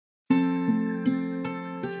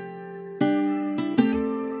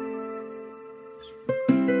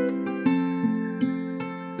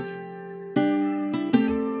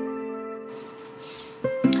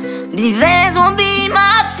These hands won't be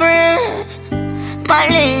my friend. My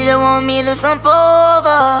ninja want me to slump over.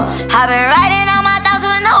 I've been writing all my thoughts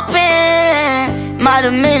with no pen. My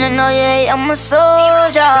demeanor know you hate, I'm a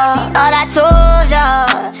soldier. Thought I told ya,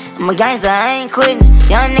 I'm a gangster, I ain't quitting.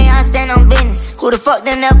 Young nigga, I stand on business. Who the fuck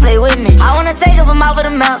then they'll play with me? I wanna take off them out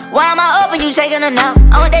of the mouth. Why am I up and you taking a nap?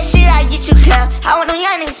 I want that shit, I get you clap. I want them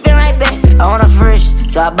young niggas spin right back. I want her fresh,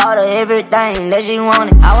 so I bought her everything that she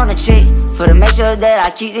wanted. I want a chick, for to make sure that I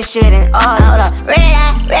keep this shit in order. Hold up. Red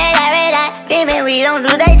eye, red eye, red eye. Demon, we don't do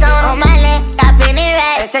Daytona. On my lap, got penny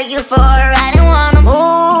racks. Let's take you for a ride and want them.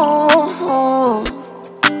 Ooh,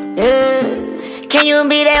 yeah. Can you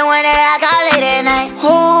be that one that I call late at night?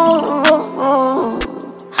 Ooh,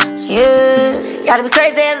 yeah. Gotta be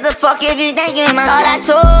crazy as the fuck if you think you in my thought I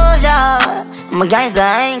told ya, I'm a gangster,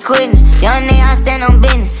 I ain't quitting. Young nigga, I stand on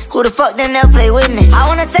business. Who the fuck then they'll play with me? I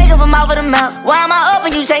wanna take off them out of the mouth. Why am I up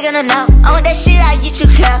and you taking a nap? I want that shit, I get you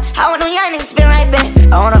clap. I want them young niggas spin right back.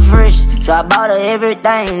 I want her fresh, so I bought her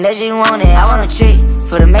everything that she wanted. I want a chick,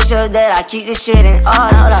 for to make sure that I keep this shit in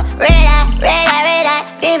order. Hold up. Red eye, red eye, red eye.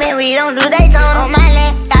 Demon, we don't do Daytona. On my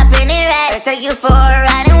lap, got penny racks. Let's take you for a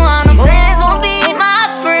ride and want them. Friends won't be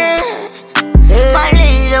my friend. My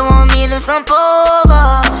ninja want me to slump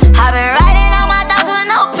over. I've been writing all my thoughts with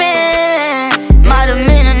no pen. My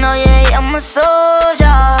demeanor know you hate, I'm a soldier.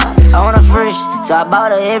 I want her fresh, so I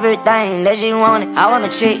bought her everything that she wanted. I want a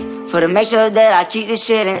chick, for to make sure that I keep this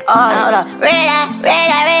shit in order. Hold up. Red eye, red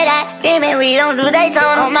eye, red eye. Demon, we don't do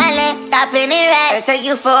Daytona. On my lap, got penny racks. Let's take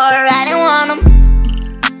you for a ride and want them.